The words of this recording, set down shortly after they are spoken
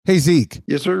Hey, Zeke.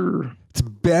 Yes, sir. It's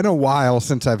been a while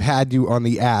since I've had you on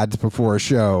the ads before a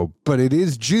show, but it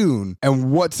is June.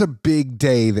 And what's a big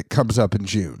day that comes up in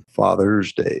June?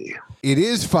 Father's Day. It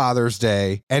is Father's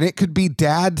Day, and it could be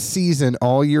dad season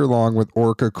all year long with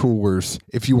Orca coolers.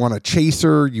 If you want a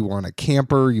chaser, you want a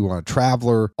camper, you want a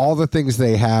traveler, all the things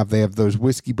they have those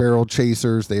whiskey barrel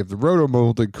chasers, they have the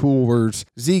roto-molded coolers.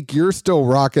 Zeke, you're still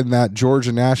rocking that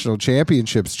Georgia National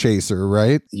Championships chaser,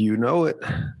 right? You know it.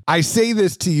 I say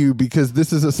this to you because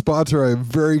this is a sponsor I'm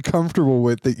very comfortable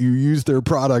with, that you use their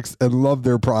products and love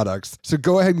their products. So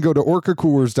go ahead and go to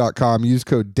orcacoolers.com, use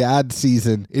code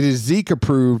DADSEASON. It is Zeke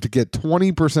approved to get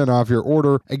 20% off your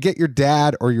order and get your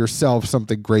dad or yourself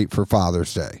something great for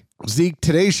Father's Day. Zeke,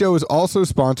 today's show is also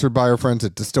sponsored by our friends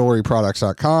at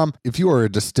distilleryproducts.com. If you are a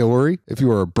distillery, if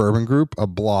you are a bourbon group, a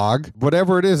blog,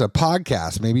 whatever it is, a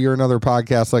podcast, maybe you're another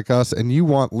podcast like us and you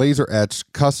want laser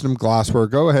etched custom glassware,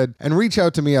 go ahead and reach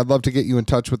out to me. I'd love to get you in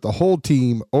touch with the whole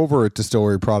team over at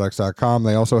distilleryproducts.com.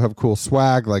 They also have cool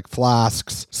swag like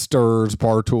flasks, stirs,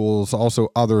 bar tools, also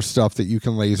other stuff that you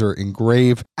can laser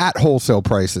engrave at wholesale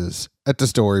prices at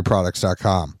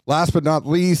distilleryproducts.com. Last but not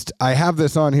least, I have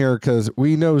this on here because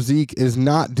we know Zeke is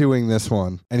not doing this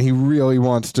one and he really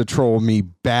wants to troll me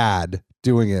bad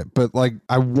doing it. But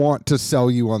I want to sell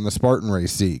you on the Spartan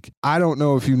race, Zeke. I don't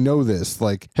know if you know this.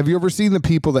 Have you ever seen the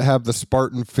people that have the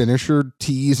Spartan finisher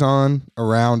tees on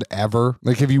around ever?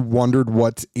 Have you wondered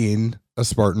what's in a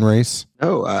Spartan race?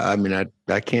 No,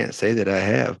 I can't say that I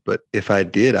have, but if I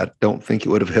did, I don't think it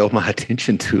would have held my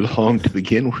attention too long to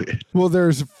begin with. Well,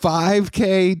 there's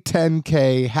 5K,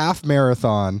 10K, half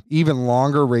marathon, even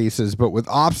longer races, but with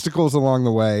obstacles along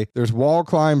the way. There's wall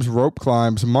climbs, rope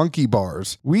climbs, monkey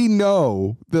bars. We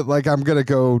know that I'm going to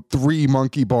go 3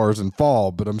 monkey bars and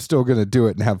fall, but I'm still going to do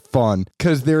it and have fun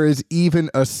because there is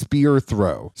even a spear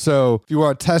throw. So if you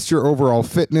want to test your overall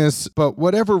fitness, but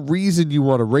whatever reason you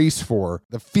want to race for,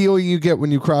 the feeling you get when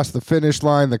you cross the finish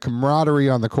line, the camaraderie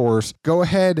on the course, go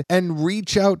ahead and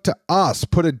reach out to us.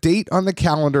 Put a date on the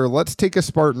calendar. Let's take a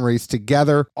Spartan race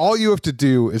together. All you have to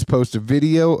do is post a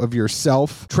video of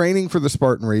yourself training for the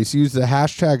Spartan race. Use the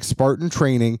hashtag Spartan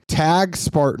Training, tag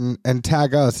Spartan, and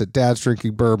tag us at Dad's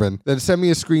Drinking Bourbon. Then send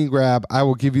me a screen grab. I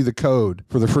will give you the code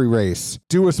for the free race.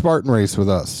 Do a Spartan race with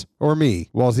us, or me,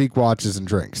 while Zeke watches and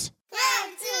drinks.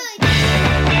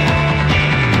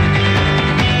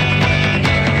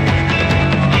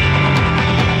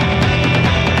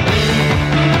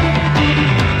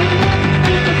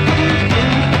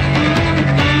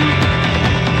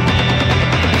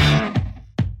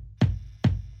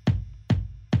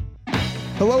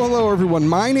 Hello, everyone.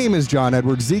 My name is John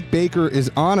Edwards. Zeke Baker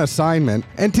is on assignment,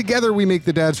 and together we make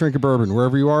the Dad's Drinking Bourbon.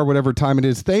 Wherever you are, whatever time it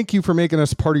is, thank you for making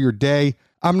us part of your day.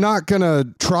 I'm not going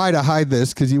to try to hide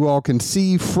this because you all can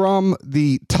see from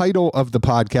the title of the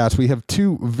podcast, we have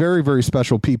 2 very, very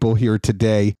special people here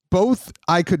today. Both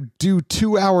I could do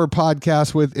 2-hour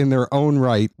podcasts with in their own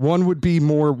right. One would be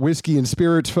more whiskey and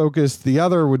spirits focused. The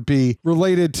other would be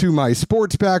related to my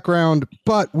sports background.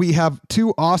 But we have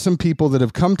 2 awesome people that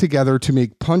have come together to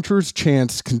make Puncher's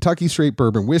Chance Kentucky Straight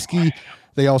Bourbon Whiskey.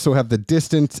 They also have the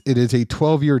Distance. It is a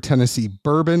 12-year Tennessee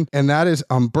bourbon, and that is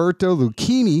Umberto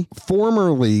Lucchini,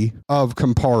 formerly of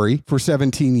Campari for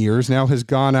 17 years, now has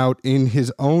gone out in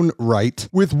his own right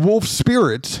with Wolf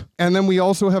Spirits. And then we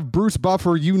also have Bruce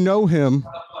Buffer. You know him.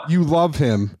 You love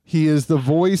him. He is the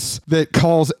voice that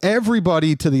calls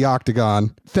everybody to the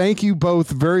octagon. Thank you both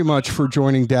very much for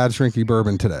joining Dad's Drinking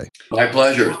Bourbon today. My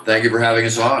pleasure. Thank you for having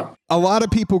us on. A lot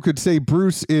of people could say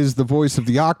Bruce is the voice of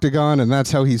the octagon, and that's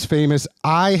how he's famous.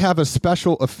 I have a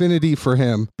special affinity for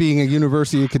him, being a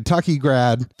University of Kentucky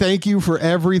grad. Thank you for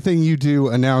everything you do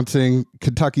announcing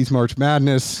Kentucky's March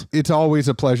Madness. It's always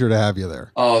a pleasure to have you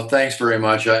there. Oh, thanks very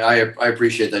much. I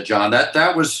appreciate that, John.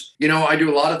 That was, I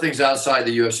do a lot of things outside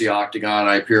the UFC octagon.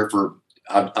 I appear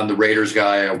I'm the Raiders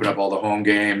guy. I open up all the home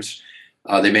games.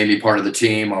 They made me part of the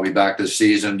team. I'll be back this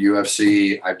season,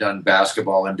 UFC. I've done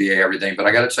basketball, NBA, everything. But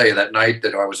I got to tell you, that night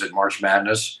that I was at March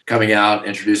Madness, coming out,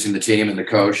 introducing the team and the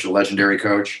coach, the legendary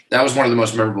coach, that was one of the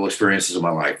most memorable experiences of my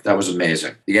life. That was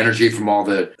amazing. The energy from all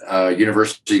the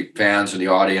university fans and the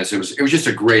audience, it was just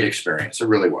a great experience. It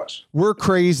really was. We're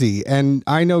crazy, and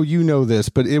I know you know this,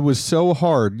 but it was so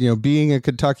hard, being a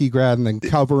Kentucky grad and then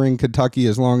covering Kentucky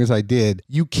as long as I did.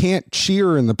 You can't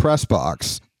cheer in the press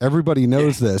box. Everybody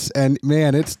knows this. And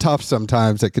man, it's tough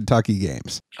sometimes at Kentucky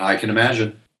games. I can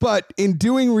imagine. But in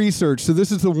doing research, so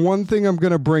this is the one thing I'm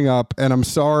going to bring up, and I'm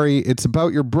sorry, it's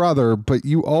about your brother, but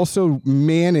you also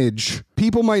manage,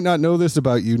 people might not know this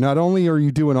about you. Not only are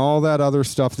you doing all that other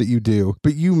stuff that you do,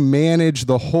 but you manage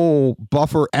the whole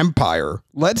Buffer empire.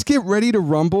 Let's Get Ready to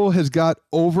Rumble has got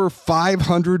over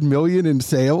 500 million in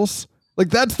sales. Like,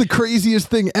 that's the craziest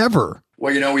thing ever.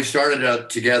 Well, we started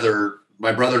out together,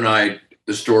 my brother and I.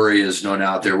 The story is known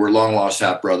out there. We're long lost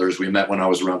half brothers. We met when I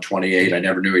was around 28. I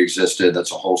never knew he existed.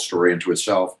 That's a whole story into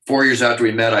itself. 4 years after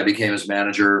we met, I became his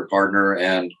manager, partner,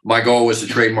 and my goal was to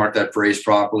trademark that phrase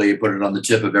properly, put it on the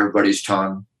tip of everybody's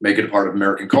tongue, make it a part of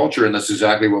American culture, and that's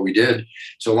exactly what we did.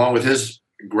 So along with his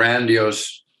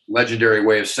grandiose, legendary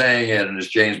way of saying it and his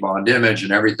James Bond image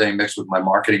and everything mixed with my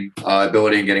marketing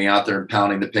ability and getting out there and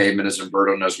pounding the pavement, as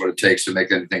Umberto knows what it takes to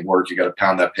make anything work. You got to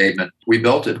pound that pavement. We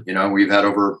built it. We've had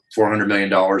over $400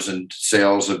 million in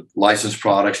sales of licensed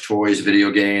products, toys, video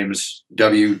games,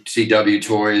 WCW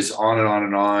toys, on and on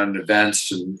and on, events.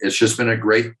 And it's just been a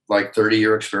great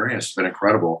 30-year experience. It's been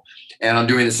incredible. And I'm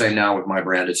doing the same now with my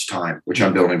brand, It's Time, which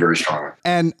I'm building very strongly.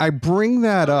 And I bring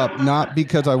that up not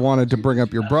because I wanted to bring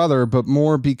up your brother, but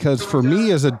more because for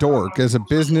me as a dork, as a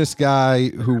business guy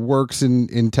who works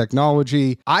in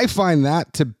technology, I find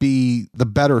that to be the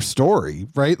better story,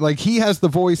 right? Like, he has the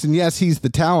voice and yes, he's the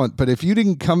talent, but if you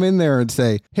didn't come in there and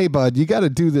say, hey, bud, you got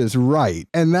to do this right.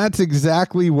 And that's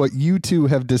exactly what you two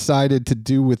have decided to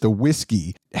do with the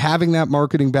whiskey. Having that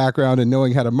marketing background and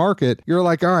knowing how to market, you're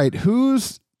like, all right,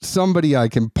 who's somebody I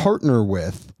can partner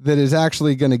with that is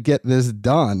actually going to get this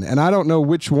done? And I don't know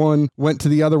which one went to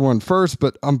the other one first,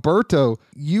 but Umberto,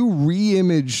 you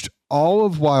re-imaged all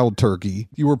of Wild Turkey.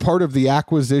 You were part of the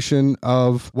acquisition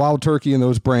of Wild Turkey and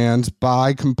those brands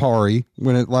by Campari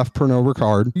when it left Pernod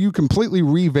Ricard. You completely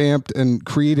revamped and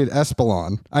created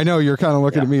Espolòn. I know you're kind of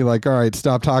looking at me like, all right,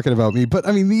 stop talking about me. But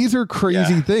I mean, these are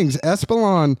crazy things.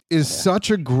 Espolòn is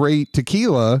such a great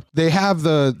tequila. They have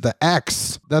the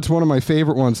X. That's one of my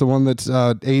favorite ones, the one that's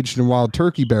aged in Wild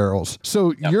Turkey barrels.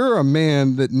 So you're a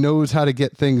man that knows how to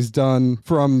get things done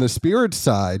from the spirit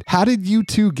side. How did you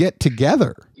two get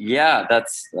together? Yeah,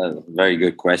 that's a very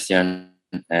good question.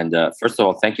 And first of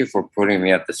all, thank you for putting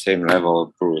me at the same level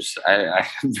of Bruce. I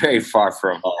am very far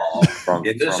from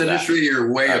in this industry.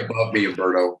 You're way above me,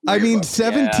 Umberto. I mean,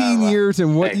 17 years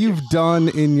and what you've done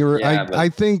in your. I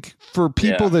think for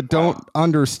people that don't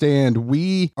understand,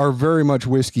 we are very much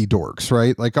whiskey dorks,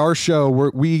 right? Like our show,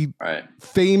 we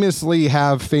famously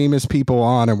have famous people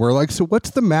on, and we're like, so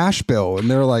what's the mash bill? And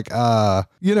they're like,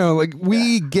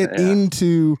 we get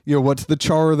into what's the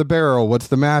char of the barrel, what's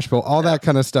the mash bill, all that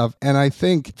kind of stuff, and I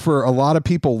think for a lot of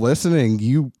people listening,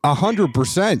 you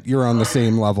 100% you're on the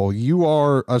same level. You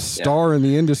are a star in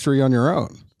the industry on your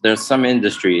own. There's some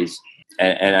industries,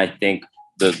 and I think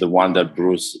the one that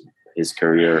Bruce his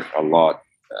career a lot,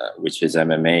 which is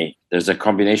MMA. There's a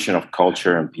combination of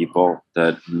culture and people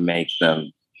that make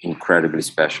them incredibly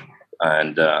special.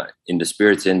 And in the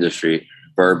spirits industry,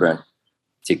 bourbon,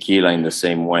 tequila in the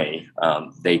same way,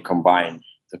 they combine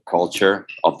the culture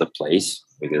of the place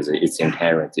because it's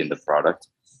inherent in the product.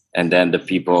 And then the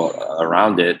people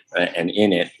around it and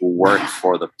in it who work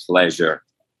for the pleasure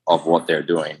of what they're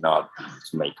doing, not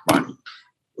to make money,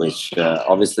 which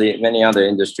obviously many other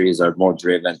industries are more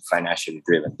driven, financially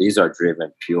driven. These are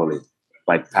driven purely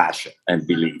by passion and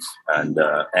belief. And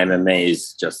MMA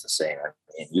is just the same.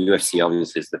 I mean, UFC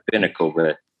obviously is the pinnacle,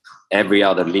 but every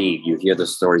other league, you hear the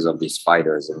stories of these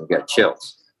fighters and you get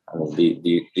chills. I mean,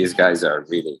 these guys are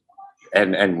really,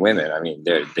 and women, I mean,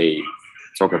 they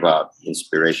talk about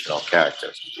inspirational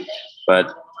characters.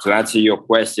 But to answer your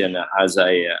question, as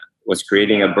I was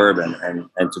creating a bourbon,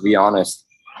 and to be honest,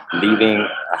 leaving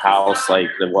a house like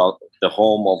the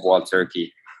home of Wild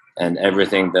Turkey and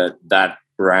everything that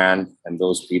brand and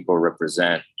those people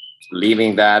represent,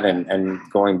 leaving that and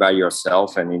going by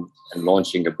yourself and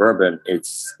launching a bourbon,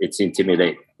 it's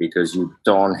intimidating because you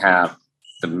don't have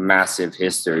the massive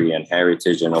history and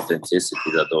heritage and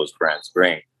authenticity that those brands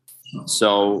bring.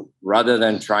 So rather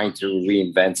than trying to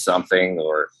reinvent something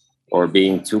or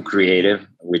being too creative,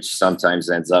 which sometimes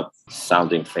ends up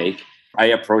sounding fake, I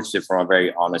approached it from a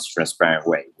very honest, transparent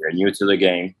way. We're new to the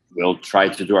game. We'll try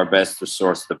to do our best to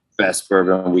source the best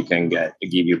bourbon we can get to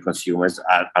give you consumers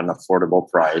at an affordable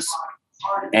price.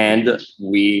 And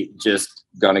we just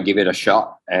gonna give it a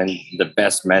shot. And the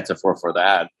best metaphor for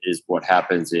that is what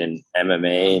happens in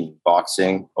MMA and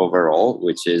boxing overall,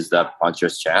 which is that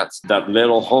puncher's chance, that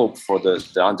little hope for the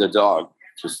underdog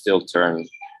to still turn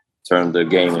the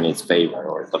game in its favor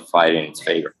or the fight in its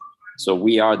favor. So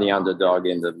we are the underdog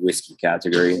in the whiskey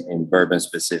category, in bourbon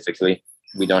specifically.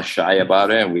 we don't shy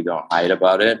about it and we don't hide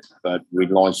about it, but we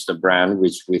launched a brand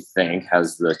which we think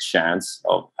has the chance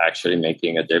of actually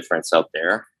making a difference out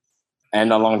there.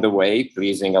 And along the way,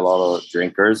 pleasing a lot of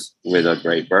drinkers with a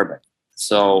great bourbon.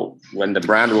 So when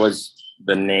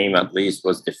the name at least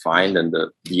was defined and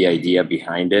the idea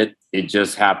behind it, it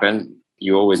just happened.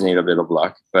 You always need a bit of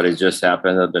luck, but it just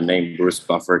happened that the name Bruce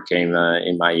Buffer came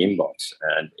in my inbox.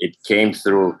 And it came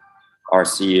through our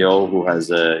CEO, who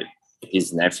has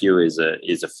his nephew is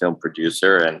a film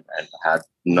producer and had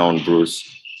known Bruce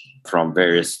from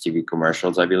various TV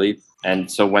commercials, I believe.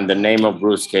 And so when the name of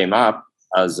Bruce came up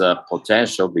as a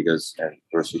potential, because, and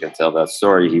Bruce, you can tell that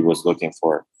story, he was looking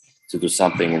to do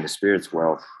something in the spirits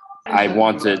world. I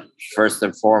wanted, first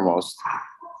and foremost,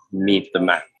 meet the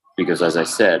man, because as I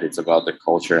said, it's about the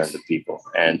culture and the people.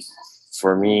 And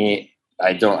for me,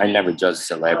 I never judge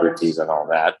celebrities and all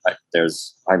that.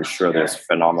 I'm sure there's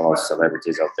phenomenal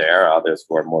celebrities out there, others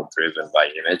who are more driven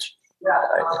by image.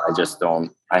 I just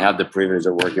don't. I had the privilege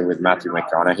of working with Matthew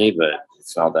McConaughey, but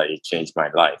it's not that it changed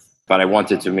my life. But I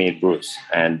wanted to meet Bruce.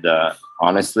 And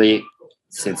honestly,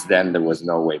 since then, there was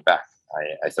no way back.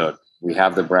 I thought, we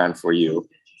have the brand for you.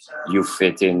 You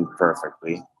fit in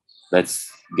perfectly.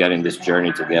 Let's get in this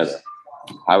journey together.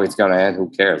 How it's going to end, who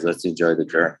cares? Let's enjoy the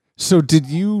journey. So did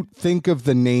you think of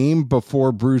the name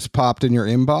before Bruce popped in your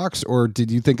inbox, or did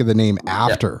you think of the name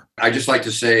after? I just like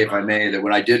to say, if I may, that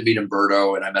when I did meet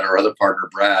Umberto and I met our other partner,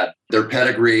 Brad, their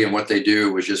pedigree and what they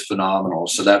do was just phenomenal.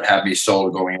 So that had me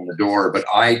sold going in the door. But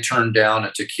I turned down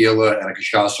a tequila and a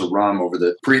cachaça rum over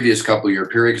the previous couple-year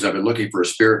period because I've been looking for a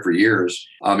spirit for years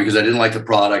because I didn't like the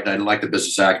product. I didn't like the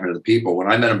business acumen of the people.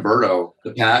 When I met Umberto,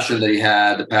 the passion that he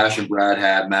had, the passion Brad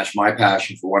had, matched my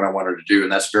passion for what I wanted to do.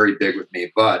 And that's very big with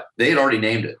me. But they had already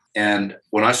named it. And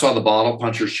when I saw the bottle,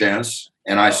 Puncher's Chance,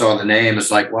 and I saw the name,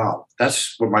 it's like, wow,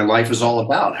 that's what my life is all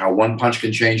about. How one punch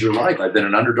can change your life. I've been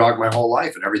an underdog my whole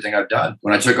life and everything I've done.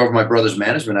 When I took over my brother's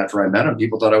management after I met him,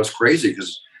 people thought I was crazy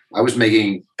because I was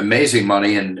making amazing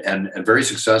money and very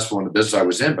successful in the business I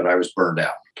was in, but I was burned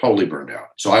out, totally burned out.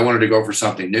 So I wanted to go for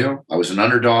something new. I was an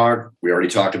underdog. We already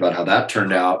talked about how that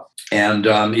turned out. And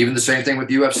even the same thing with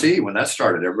UFC when that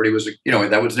started. Everybody was,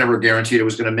 that was never guaranteed it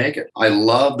was going to make it. I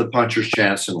love the Puncher's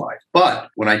Chance in life. But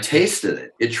when I tasted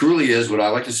it, it truly is what I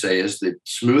like to say is the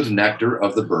smooth nectar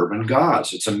of the bourbon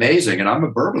gods. It's amazing. And I'm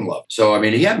a bourbon lover. So,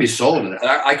 he had me sold. And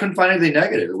I couldn't find anything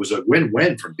negative. It was a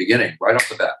win-win from the beginning, right off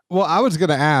the bat. Well, I was going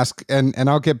to ask, and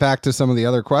I'll get back to some of the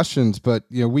other questions, but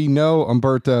we know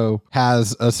Umberto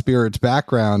has a spirits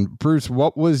background. Bruce,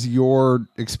 what was your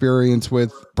experience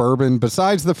with bourbon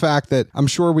besides the fact that I'm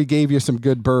sure we gave you some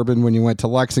good bourbon when you went to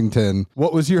Lexington?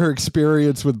 What was your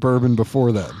experience with bourbon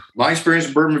before then? My experience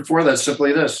with bourbon before that is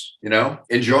simply this,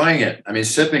 enjoying it.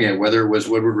 Sipping it, whether it was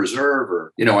Woodward Reserve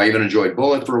or, I even enjoyed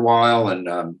Bullet for a while. And,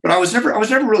 but I was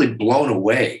never really blown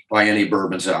away by any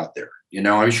bourbons out there.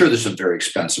 I'm sure there's some very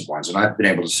expensive ones, and I've been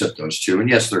able to sip those too. And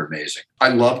yes, they're amazing. I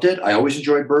loved it. I always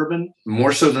enjoyed bourbon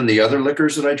more so than the other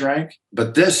liquors that I drank.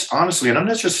 But this, honestly, and I'm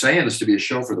not just saying this to be a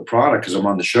show for the product because I'm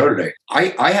on the show today.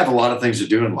 I have a lot of things to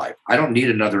do in life. I don't need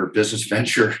another business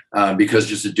venture because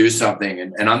just to do something.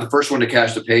 And I'm the first one to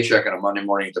cash the paycheck on a Monday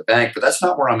morning at the bank. But that's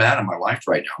not where I'm at in my life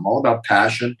right now. I'm all about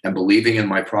passion and believing in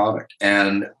my product.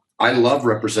 And I love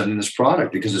representing this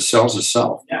product because it sells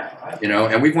itself,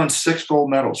 and we've won 6 gold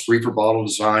medals, 3 for bottle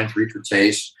design, 3 for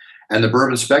taste. And the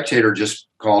Bourbon Spectator just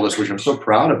called us, which I'm so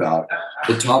proud about,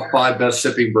 the top 5 best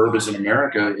sipping bourbons in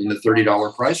America in the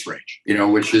 $30 price range,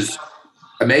 which is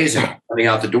amazing coming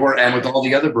out the door. And with all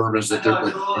the other bourbons that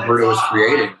Umberto is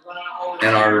creating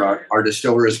and our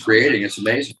distiller is creating, it's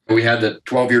amazing. We had the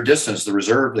 12-year distance, the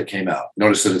reserve that came out.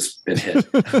 Notice that it's been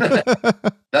hit.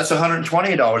 That's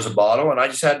 $120 a bottle. And I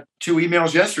just had 2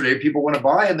 emails yesterday. People want to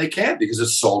buy and they can't because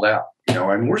it's sold out,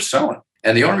 and we're selling.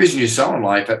 And the only reason you sell in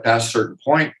life at past a certain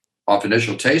point off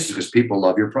initial taste is because people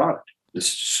love your product. It's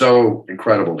so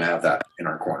incredible to have that in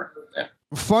our corner. Yeah.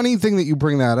 Funny thing that you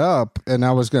bring that up, and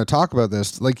I was going to talk about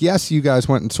this. Yes, you guys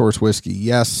went and sourced whiskey.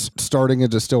 Yes, starting a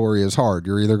distillery is hard.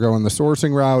 You're either going the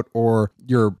sourcing route or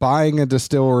you're buying a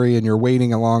distillery and you're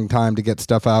waiting a long time to get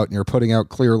stuff out and you're putting out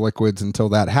clear liquids until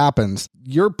that happens.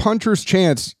 Your Puncher's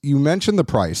Chance, you mentioned the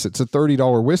price. It's a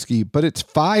 $30 whiskey, but it's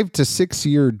 5 to 6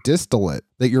 year distillate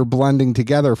that you're blending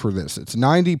together for this. It's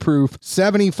 90 proof,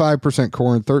 75%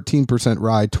 corn, 13%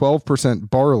 rye, 12%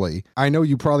 barley. I know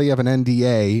you probably have an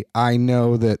NDA. I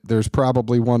know that there's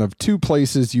probably one of 2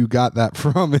 places you got that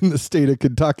from in the state of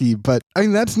Kentucky, but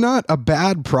that's not a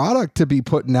bad product to be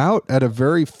putting out at a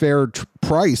very fair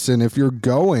price. And if you're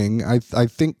going, I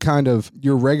think kind of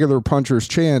your regular Puncher's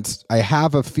Chance, I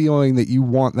have a feeling that you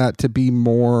want that to be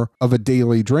more of a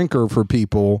daily drinker for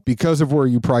people because of where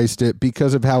you priced it,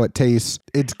 because of how it tastes.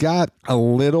 It's got a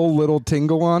little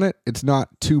tingle on it. It's not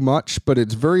too much, but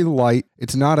it's very light.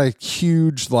 It's not a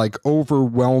huge, like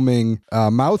overwhelming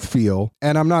mouthfeel.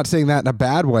 And I'm not saying that in a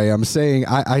bad way. I'm saying,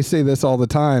 I say this all the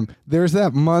time. There's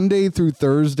that Monday through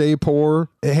Thursday pour.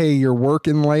 Hey, you're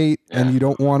working late and you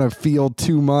don't want to feel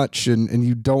too much and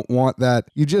you don't want that.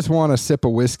 You just want a sip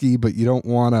of whiskey, but you don't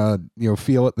want to,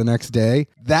 feel it the next day.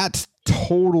 That's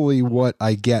totally what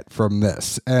I get from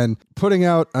this. And putting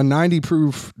out a 90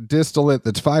 proof distillate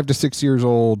that's 5 to 6 years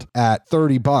old at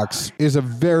 $30 is a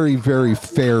very, very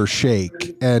fair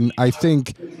shake. And I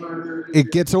think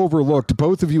it gets overlooked.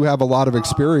 Both of you have a lot of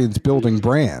experience building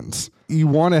brands. You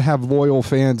want to have loyal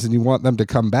fans and you want them to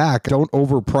come back. Don't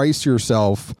overprice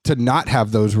yourself to not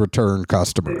have those return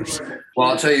customers. Well,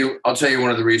 I'll tell you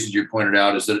one of the reasons you pointed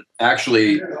out is that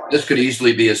actually this could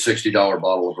easily be a $60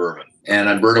 bottle of bourbon. And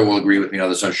Umberto will agree with me on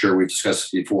this. I'm sure we've discussed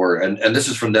this before. And this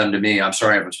is from them to me. I'm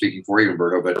sorry if I'm speaking for you,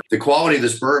 Umberto, but the quality of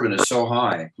this bourbon is so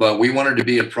high. But we wanted to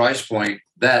be a price point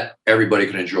that everybody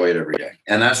can enjoy it every day.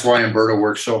 And that's why Umberto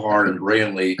works so hard and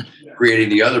brilliantly creating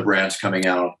the other brands coming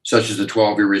out, such as the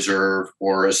 12-year Reserve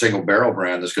or a single barrel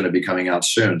brand that's going to be coming out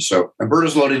soon. So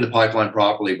Umberto's loading the pipeline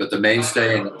properly, but the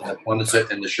mainstay and the one that's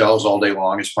in the shelves all day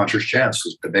long is Puncher's Chance,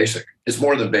 is the basic. It's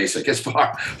more than basic. It's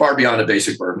far beyond a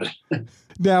basic bourbon.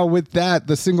 Now, with that,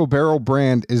 the single barrel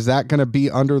brand, is that going to be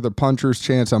under the Puncher's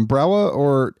Chance umbrella,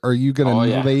 or are you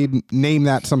going to name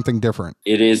that something different?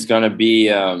 It is going to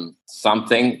be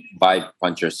something by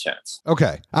Puncher's Chance.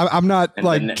 Okay. I'm not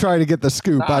trying to get the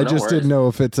scoop. I just didn't know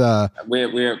if it's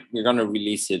We're going to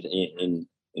release it in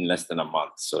less than a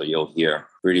month, so you'll hear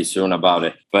pretty soon about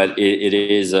it. But it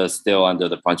is still under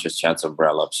the Puncher's Chance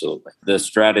umbrella, absolutely. The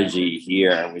strategy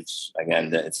here, which,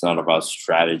 again, it's not about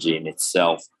strategy in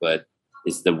itself, but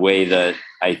it's the way that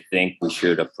I think we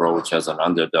should approach as an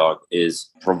underdog is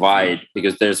provide,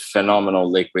 because there's phenomenal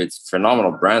liquids,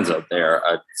 phenomenal brands out there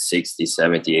at $60,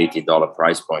 $70, $80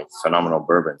 price point, phenomenal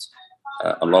bourbons.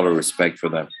 A lot of respect for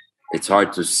them. It's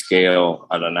hard to scale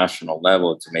at a national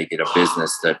level to make it a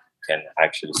business that can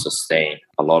actually sustain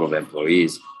a lot of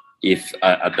employees if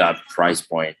at that price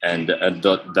point and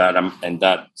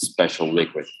that special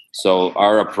liquid. So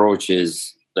our approach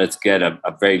is, let's get a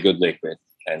very good liquid.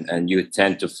 And you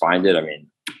tend to find it. I mean,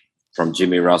 from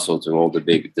Jimmy Russell to all the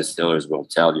big distillers will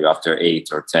tell you after 8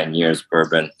 or 10 years,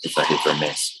 bourbon, it's a hit or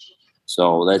miss.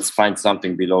 So let's find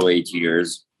something below 8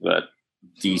 years, but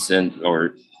decent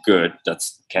or good that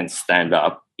can stand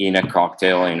up in a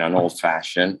cocktail, in an old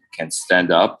fashioned, can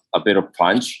stand up, a bit of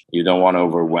punch. You don't want to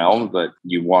overwhelm, but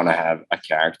you want to have a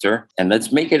character. And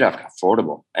let's make it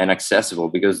affordable and accessible,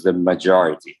 because the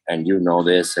majority, and you know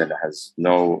this, and has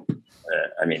no...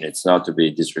 it's not to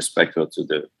be disrespectful to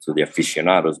the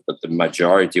aficionados, but the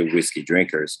majority of whiskey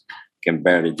drinkers can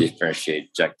barely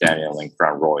differentiate Jack Daniel and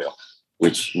Crown Royal,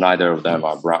 which neither of them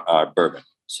are bourbon.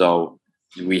 So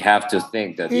we have to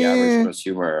think that the average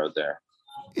consumer out there,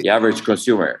 the average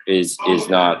consumer is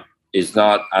not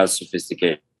as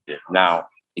sophisticated now,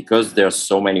 because there's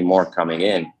so many more coming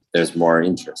in. There's more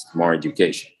interest, more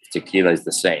education. Tequila is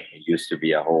the same. It used to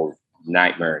be a whole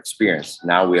nightmare experience.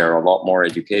 Now we are a lot more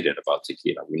educated about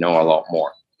tequila. We know a lot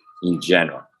more in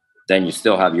general. Then you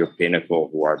still have your pinnacle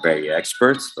who are very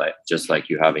experts, just like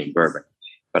you have in bourbon.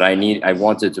 But I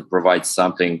wanted to provide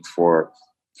something for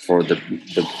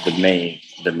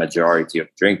the majority of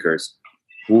drinkers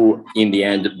who in the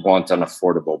end want an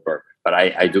affordable bourbon. But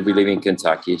I do believe in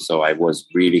Kentucky, so I was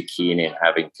really keen in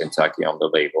having Kentucky on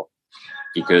the label,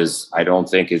 because I don't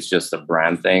think it's just a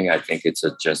brand thing. I think it's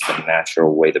just a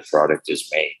natural way the product is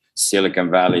made. Silicon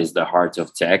Valley is the heart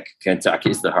of tech. Kentucky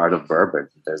is the heart of bourbon.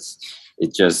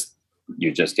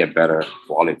 You just get better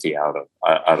quality out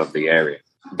of the area.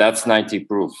 That's 90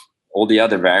 proof. All the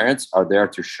other variants are there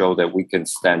to show that we can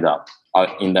stand up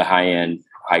in the high-end,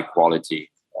 high-quality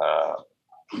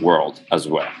world as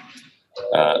well.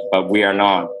 But we are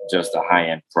not just a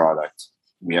high-end product.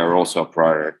 We are also a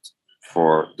product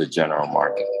for the general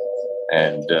market.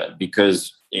 And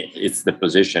because it's the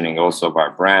positioning also of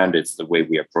our brand, it's the way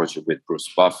we approach it with Bruce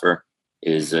Buffer,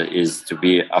 is to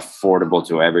be affordable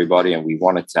to everybody. And we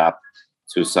want to tap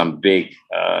to some big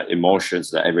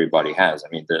emotions that everybody has. I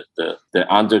mean,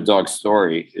 the underdog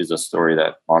story is a story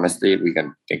that honestly we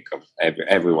can think of.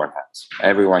 Everyone has.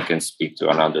 Everyone can speak to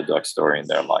an underdog story in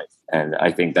their life, and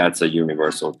I think that's a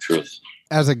universal truth.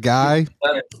 As a guy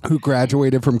who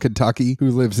graduated from Kentucky,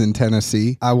 who lives in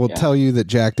Tennessee, I will tell you that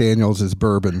Jack Daniel's is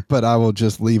bourbon, but I will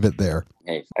just leave it there.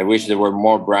 Hey, I wish there were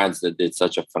more brands that did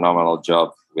such a phenomenal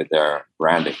job with their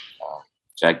branding.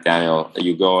 Jack Daniel,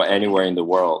 you go anywhere in the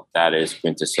world, that is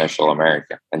quintessential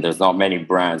American. And there's not many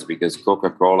brands, because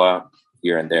Coca-Cola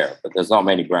here and there, but there's not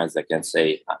many brands that can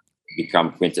say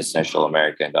become quintessential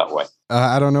American that way.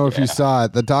 I don't know if you saw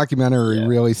it. The documentary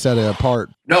really set it apart.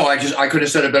 No, I couldn't have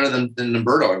said it better than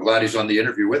Umberto. I'm glad he's on the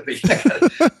interview with me.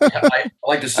 I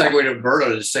like to segue to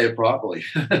Umberto to say it properly.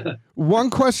 One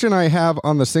question I have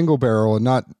on the single barrel, and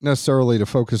not necessarily to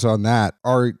focus on that,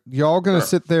 are y'all going to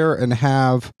sit there and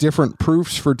have different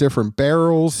proofs for different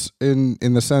barrels in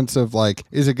the sense of like,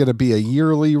 is it going to be a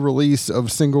yearly release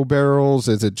of single barrels?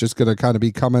 Is it just going to kind of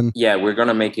be coming? Yeah, we're going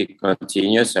to make it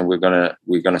continuous, and we're going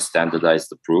to standardize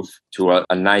the proof to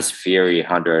a nice Fury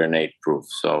 108 proof.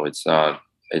 So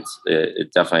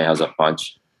it definitely has a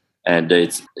punch, and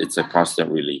it's a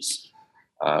constant release.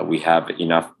 We have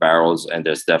enough barrels, and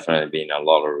there's definitely been a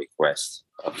lot of requests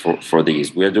for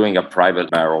these. We're doing a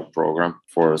private barrel program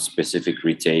for specific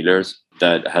retailers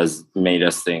that has made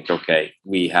us think, okay,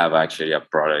 we have actually a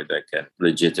product that can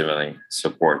legitimately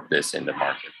support this in the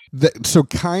market. So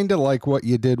kind of like what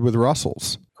you did with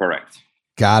Russell's. Correct.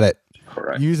 Got it.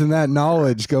 Correct. Using that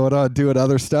knowledge, going on, doing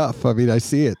other stuff. I mean, I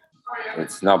see it.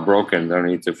 It's not broken. Don't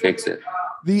need to fix it.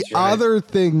 The other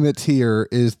thing that's here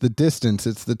is the distance.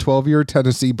 It's the 12-year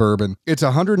Tennessee bourbon. It's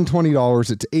 $120.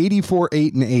 It's 84,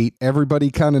 8, and 8.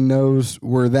 Everybody kind of knows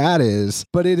where that is,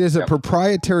 but it is a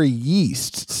proprietary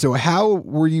yeast. So how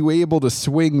were you able to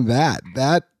swing that?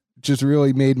 That just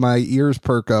really made my ears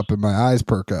perk up and my eyes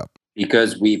perk up.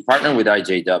 Because we partner with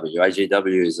IJW.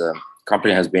 IJW is a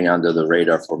company has been under the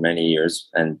radar for many years,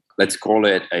 and let's call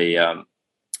it a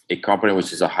company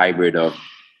which is a hybrid of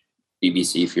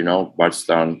BBC, if you know,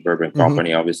 Bardstown Bourbon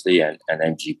Company, obviously, and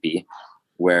MGP,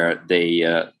 where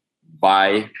they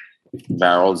buy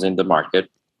barrels in the market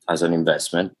as an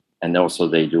investment, and also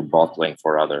they do bottling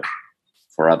for other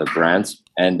brands.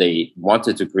 And they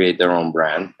wanted to create their own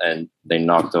brand, and they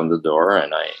knocked on the door,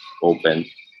 and I opened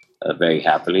very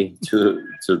happily to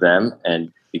them,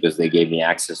 and because they gave me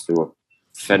access to a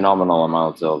phenomenal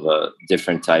amount of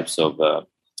different types of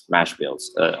mash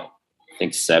bills. I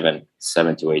think seven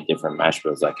to 8 different mash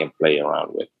bills I can play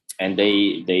around with, and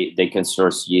they can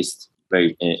source yeast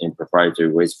very in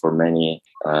proprietary ways for many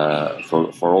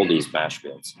for all these mash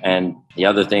bills. And the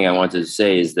other thing I wanted to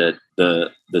say is that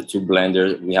the two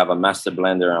blenders, we have a master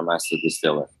blender and a master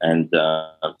distiller, and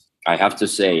I have to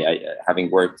say, having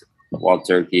worked at Wild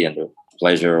Turkey and the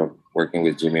pleasure of working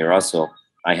with Jimmy Russell,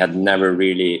 I had never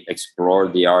really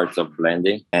explored the art of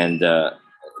blending, and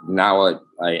now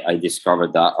I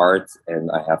discovered that art, and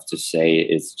I have to say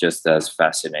it's just as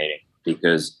fascinating,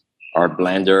 because our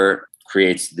blender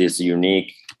creates these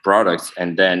unique products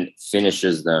and then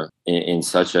finishes them in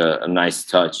such a nice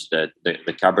touch that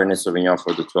the Cabernet Sauvignon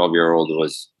for the 12-year-old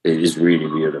is really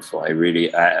beautiful. It really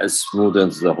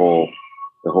smoothens the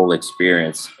whole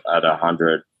experience at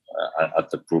 100 at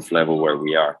the proof level where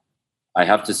we are. I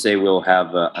have to say we'll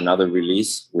have another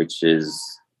release which is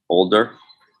older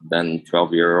than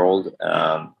 12-year-old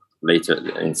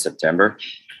later in September,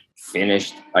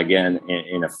 finished again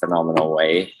in a phenomenal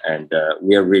way, and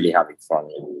we are really having fun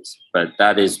with this. But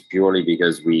that is purely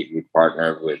because we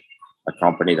partner with a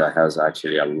company that has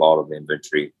actually a lot of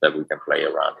inventory that we can play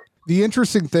around with. The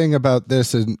interesting thing about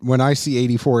this is when I see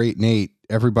 84, 8, and 8,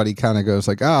 everybody kind of goes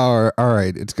like, oh, all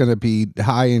right, it's going to be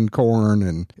high in corn,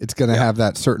 and it's going to have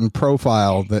that certain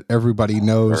profile that everybody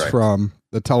knows from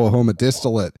the Tullahoma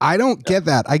distillate. I don't get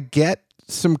that. I get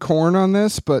some corn on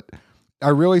this, but I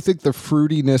really think the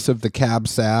fruitiness of the Cab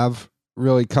Sav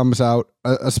really comes out,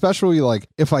 especially like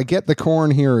if I get the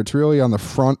corn here, it's really on the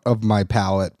front of my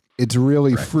palate. It's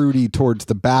really fruity towards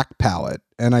the back palate.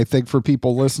 And I think for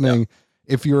people listening,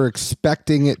 if you're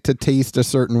expecting it to taste a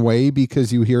certain way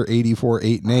because you hear 84,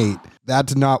 8, and 8,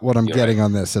 that's not what I'm getting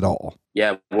on this at all.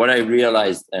 Yeah, what I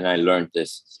realized, and I learned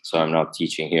this, so I'm not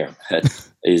teaching here,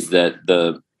 is that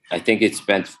I think it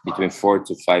spent between 4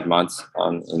 to 5 months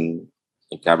in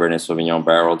Cabernet Sauvignon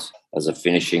barrels as a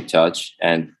finishing touch,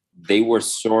 and they were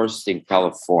sourced in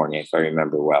California, if I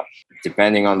remember well.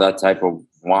 Depending on that type of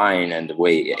wine and the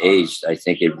way it aged, I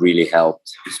think it really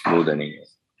helped smoothening it.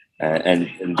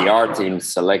 And the art in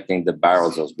selecting the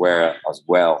barrels as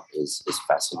well is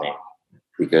fascinating,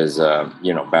 because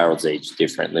barrels age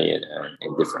differently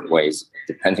in different ways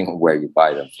depending on where you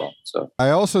buy them from. So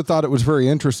I also thought it was very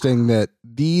interesting that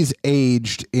these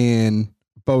aged in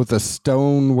both a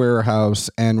stone warehouse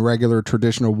and regular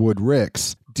traditional wood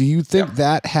ricks. Do you think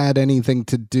that had anything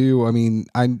to do? I mean,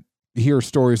 I hear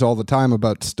stories all the time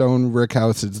about stone rick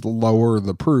houses lower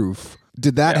the proof.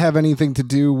 Did that have anything to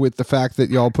do with the fact that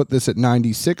y'all put this at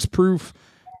 96 proof?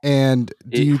 And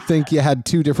do you think you had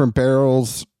two different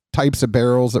types of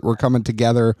barrels that were coming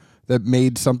together that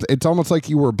made something? It's almost like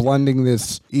you were blending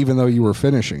this even though you were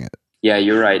finishing it. Yeah,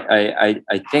 you're right.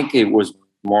 I think it was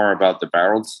more about the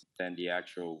barrels than the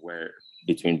actual wear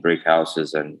between brick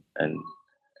houses and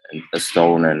a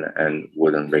stone and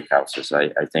wooden brick houses. I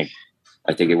think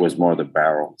it was more the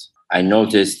barrels. I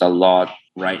noticed a lot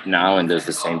right now, and there's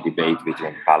the same debate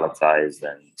between palletized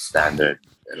and standard.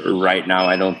 Right now,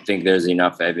 I don't think there's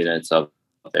enough evidence of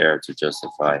there to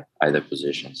justify either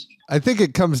positions. I think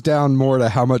it comes down more to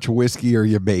how much whiskey are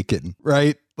you making,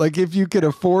 right? Like if you could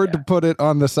afford to put it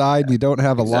on the side, you don't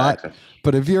have a lot.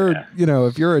 But if you're,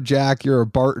 if you're a Jack, you're a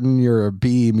Barton, you're a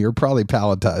Beam, you're probably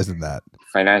palletizing that.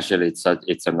 Financially, it's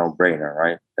a no-brainer,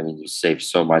 right? I mean, you save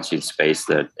so much in space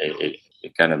that it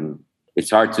kind of, it's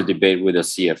hard to debate with a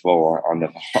CFO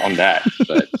on that.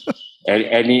 But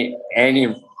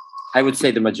I would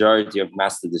say the majority of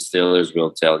master distillers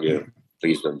will tell you,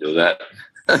 please don't do that,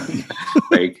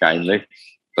 very kindly.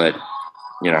 But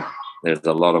there's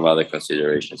a lot of other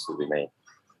considerations to be made.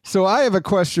 So I have a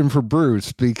question for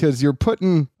Bruce, because you're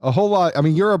putting a whole lot. I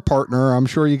mean, you're a partner. I'm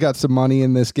sure you got some money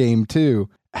in this game too.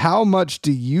 How much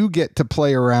do you get to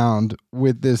play around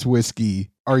with this whiskey?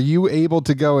 Are you able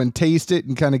to go and taste it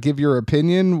and kind of give your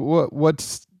opinion?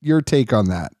 What's your take on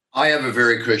that? I have a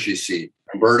very cushy seat.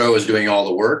 Umberto is doing all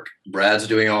the work. Brad's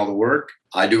doing all the work.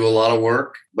 I do a lot of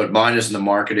work, but mine is in the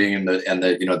marketing and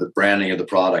the branding of the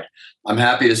product. I'm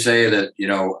happy to say that,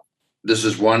 this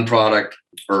is one product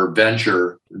or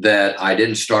venture that I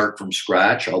didn't start from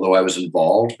scratch, although I was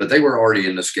involved, but they were already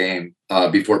in this game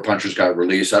before Punchers got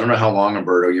released. I don't know how long,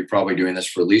 Umberto, you're probably doing this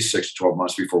for at least 6 to 12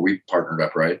 months before we partnered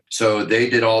up, right? So they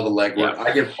did all the legwork. Yeah.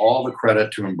 I give all the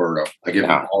credit to Umberto. I give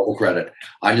him all the credit.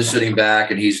 I'm just sitting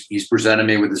back and he's presented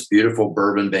me with this beautiful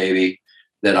bourbon baby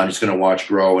that I'm just going to watch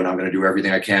grow, and I'm going to do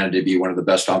everything I can to be one of the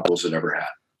best uncles it ever had.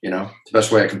 It's the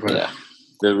best way I can put it.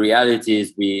 The reality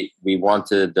is we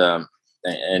wanted,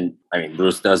 and I mean,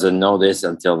 Bruce doesn't know this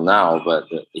until now, but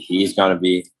he's going to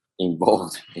be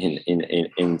involved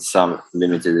in some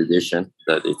limited edition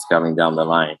that it's coming down the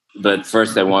line. But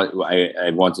first, I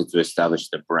wanted to establish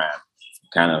the brand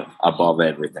kind of above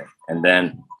everything, and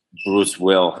then Bruce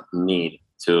will need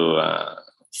to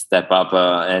step up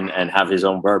and have his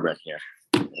own bourbon here.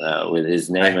 With his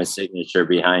name and signature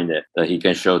behind it, that he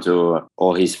can show to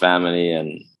all his family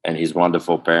and his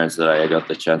wonderful parents that I got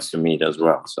the chance to meet as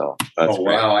well. So that's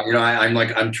great. Wow!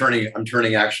 I'm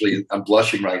turning. Actually, I'm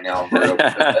blushing right now.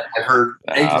 I've heard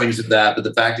inklings of that, but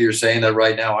the fact that you're saying that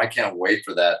right now, I can't wait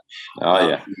for that.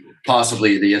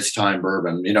 Possibly the It's Time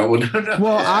bourbon.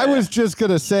 Well, I was just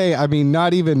gonna say. I mean,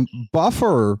 not even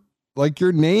Buffer. Like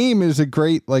your name is a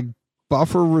great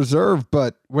Buffer Reserve,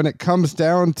 but when it comes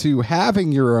down to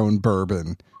having your own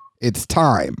bourbon, it's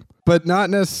time. But not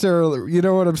necessarily, you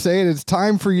know what I'm saying? It's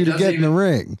time for you to get in the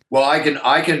ring. Well, I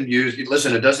can use,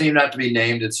 listen, it doesn't even have to be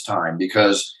named It's Time,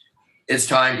 because It's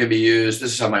Time can be used.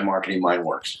 This is how my marketing mind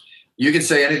works. You can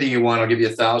say anything you want. I'll give you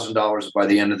 $1,000 if by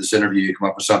the end of this interview you come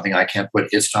up with something I can't put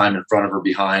It's Time in front of or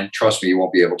behind. Trust me, you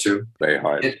won't be able to. Very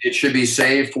hard. It should be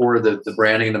saved for the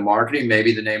branding and the marketing,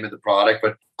 maybe the name of the product.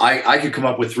 But I could come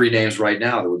up with 3 names right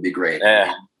now that would be great.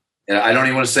 Yeah. And I don't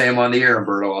even want to say them on the air,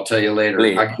 Umberto. I'll tell you later.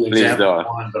 I can please don't.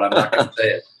 One, but I'm not going to say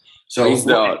it. So please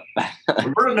don't.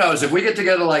 Umberto knows if we get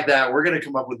together like that, we're going to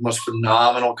come up with the most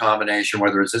phenomenal combination,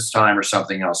 whether it's This Time or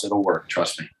something else. It'll work.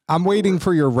 Trust me. I'm waiting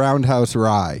for your Roundhouse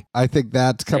Rye. I think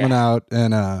that's coming out,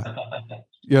 and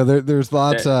there's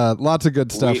lots of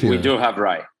good stuff here. We do have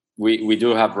rye. We do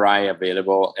have rye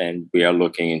available, and we are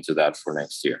looking into that for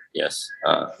next year. Yes.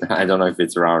 I don't know if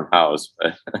it's Roundhouse,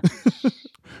 but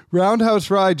Roundhouse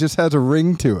Rye just has a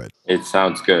ring to it. It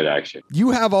sounds good, actually.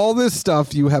 You have all this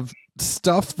stuff. You have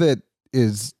stuff that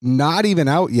is not even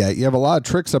out yet. You have a lot of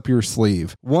tricks up your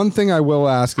sleeve. One thing I will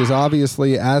ask is,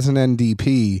 obviously, as an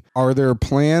NDP, are there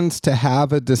plans to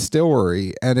have a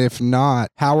distillery? And if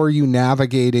not, how are you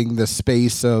navigating the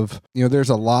space of, there's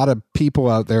a lot of people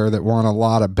out there that want a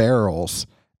lot of barrels,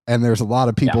 and there's a lot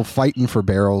of people fighting for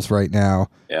barrels right now.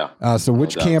 Yeah. So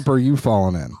which camp are you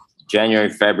falling in? January,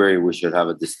 February, we should have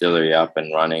a distillery up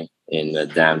and running in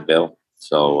Danville.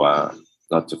 So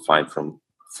not too far from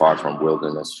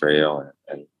Wilderness Trail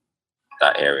and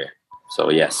that area. So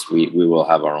yes, we will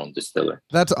have our own distillery.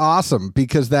 That's awesome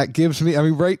because that gives me, I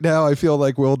mean, right now I feel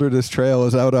like Wilderness Trail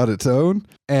is out on its own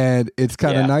and it's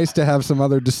kind of nice to have some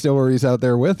other distilleries out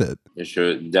there with it. You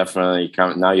should definitely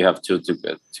come. Now you have two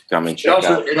to come and check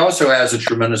out. It also adds a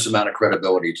tremendous amount of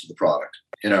credibility to the product.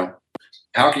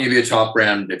 How can you be a top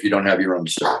brand if you don't have your own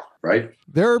distillery, right?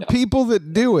 There are people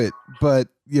that do it, but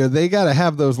they got to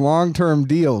have those long-term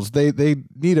deals. They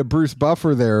need a Bruce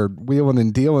Buffer there wheeling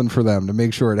and dealing for them to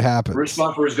make sure it happens. Bruce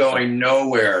Buffer is going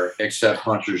nowhere except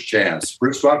Puncher's Chance.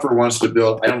 Bruce Buffer wants to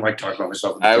build. I don't like talking about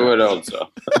myself. I would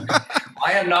also.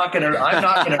 I'm not going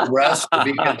to rest to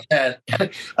be content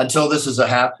until this is a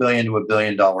 $500 million to $1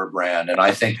 billion brand, and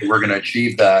I think we're going to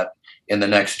achieve that in the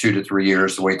next 2 to 3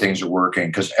 years, the way things are working.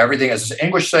 Because everything, as the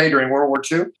English say during World War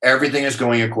II, everything is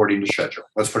going according to schedule.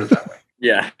 Let's put it that way.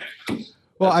 Yeah.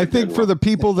 Well, I think for the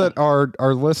people that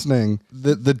are listening,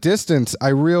 the distance,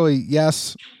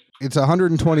 yes, it's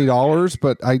 $120,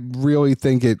 but I really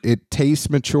think it tastes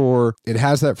mature. It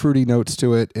has that fruity notes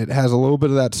to it. It has a little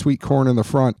bit of that sweet corn in the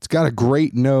front. It's got a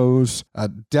great nose,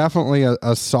 definitely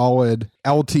a solid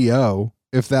LTO,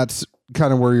 if that's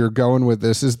kind of where you're going with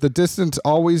this. Is the distance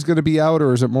always going to be out,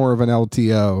 or is it more of an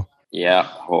LTO? Yeah,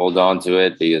 hold on to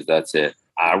it because that's it.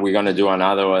 Are we going to do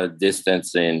another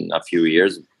distance in a few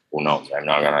years? Who knows? I'm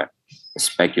not going to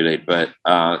speculate, but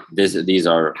these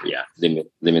are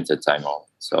limited time only.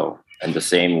 So, and the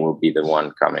same will be the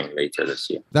one coming later this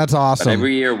year. That's awesome. But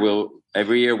every year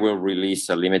we'll release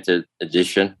a limited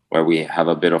edition where we have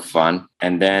a bit of fun,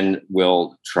 and then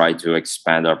we'll try to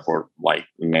expand our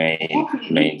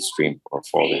mainstream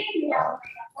portfolio.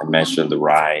 I mentioned the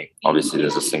rye. Obviously,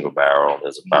 there's a single barrel.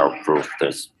 There's a barrel proof.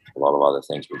 There's a lot of other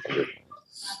things we can do.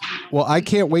 Well, I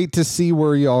can't wait to see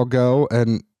where y'all go,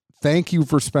 and thank you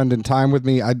for spending time with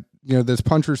me. This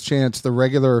Puncher's Chance, the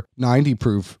regular 90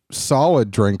 proof,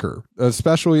 solid drinker,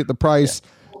 especially at the price.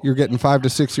 Yeah. You're getting 5 to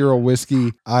 6 year old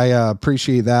whiskey. I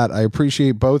appreciate that. I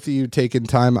appreciate both of you taking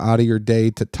time out of your day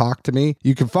to talk to me.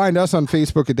 You can find us on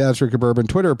Facebook at Dad's Drinking Bourbon,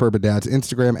 Twitter at Bourbon Dads,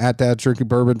 Instagram at Dad's Drinking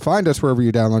Bourbon. Find us wherever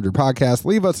you download your podcast.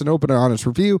 Leave us an open and honest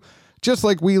review. Just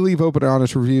like we leave open and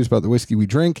honest reviews about the whiskey we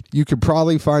drink. You could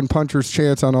probably find Puncher's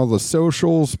Chance on all the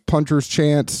socials, Puncher's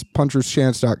Chance,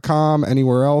 puncherschance.com,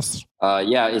 anywhere else.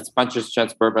 It's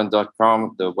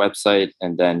puncherschanceBourbon.com, the website.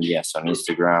 And then, yes, on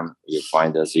Instagram, you'll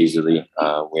find us easily.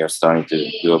 We are starting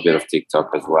to do a bit of TikTok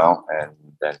as well. And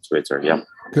then Twitter, yeah.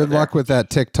 Good luck with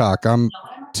that TikTok. I'm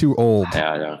too old.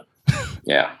 Yeah, I know.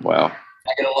 Yeah, well.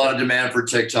 I get a lot of demand for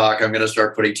TikTok. I'm going to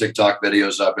start putting TikTok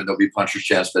videos up, and there'll be Puncher's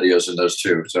Chance videos in those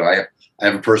too. So I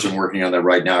have a person working on that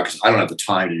right now because I don't have the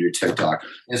time to do TikTok.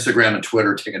 Instagram and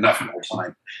Twitter take enough of my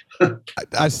time.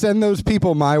 I send those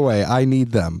people my way. I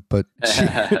need them. But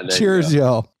cheers,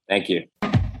 y'all. Thank you.